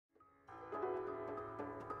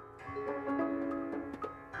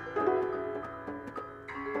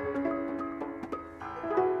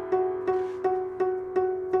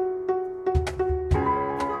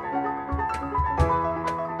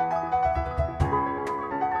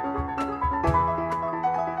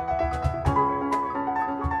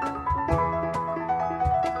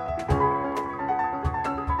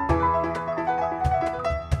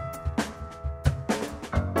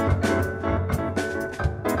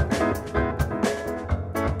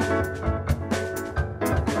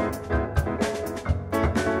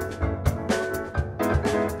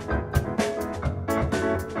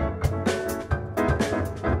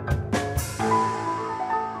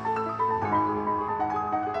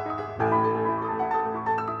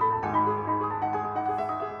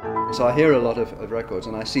So I hear a lot of records,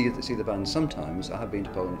 and I see the band sometimes. I have been to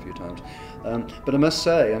Poland a few times, but I must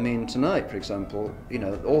say, I mean, tonight, for example, you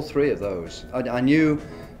know, all three of those, I knew,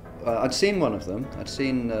 I'd seen one of them. I'd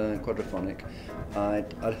seen Quadraphonic.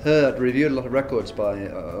 I'd reviewed a lot of records by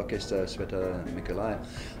Orchestra Sveta Mikolaya,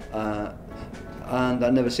 and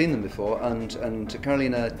I'd never seen them before. And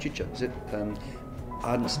Karolina Chicha,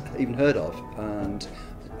 I hadn't even heard of, and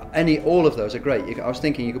all of those are great. I was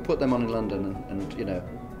thinking you could put them on in London, and you know,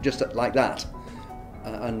 just like that.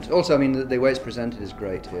 And also, I mean, the way it's presented is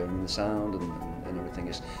great here. I mean, the sound and everything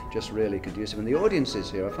is just really conducive. And the audiences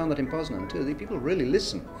here, I found that in Poznan too. The people really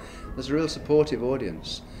listen. There's a real supportive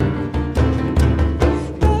audience.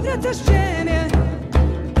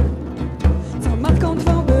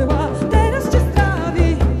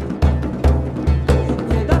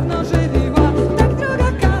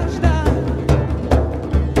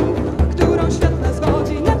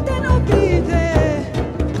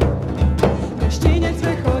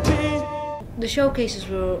 The showcases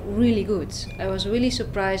were really good. I was really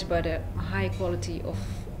surprised by the high quality of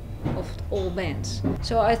all bands.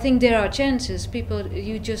 So I think there are chances. People,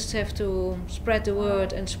 you just have to spread the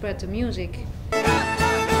word and spread the music.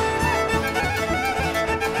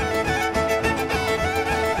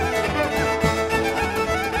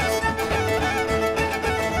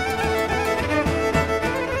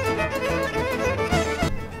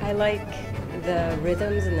 I like the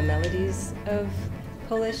rhythms and the melodies of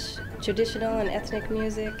Polish traditional and ethnic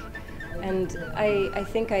music, and I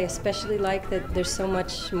think I especially like that there's so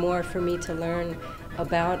much more for me to learn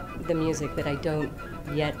about the music that I don't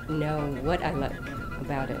yet know what I like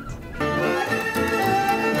about it.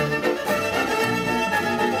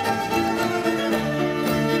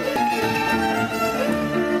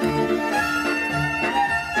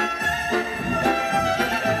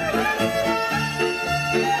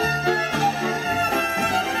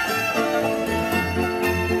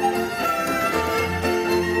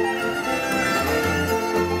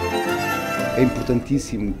 É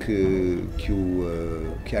importantíssimo que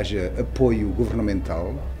haja apoio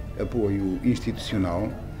governamental, apoio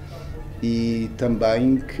institucional e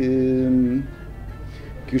também que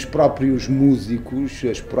os próprios músicos,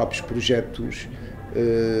 os próprios projetos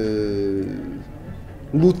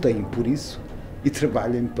lutem por isso e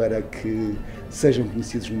trabalhem para que sejam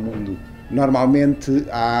conhecidos no mundo. Normalmente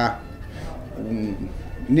há,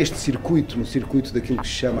 neste circuito, no circuito daquilo que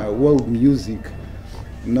se chama world music,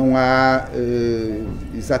 não há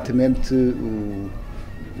exatamente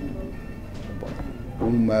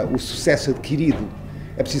o sucesso adquirido,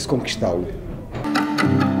 é preciso conquistá-lo.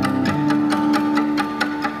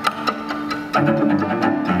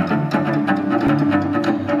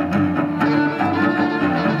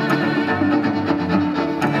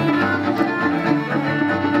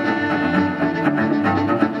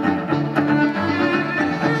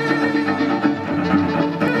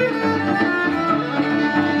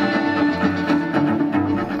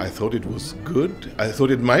 It was good. I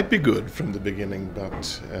thought it might be good from the beginning,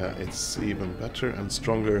 but it's even better and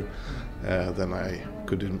stronger than I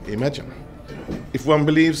could imagine. If one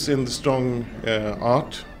believes in the strong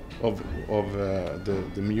art of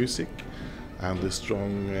the music and the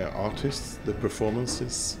strong artists, the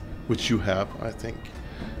performances, which you have, I think,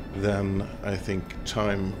 then I think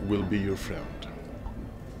time will be your friend.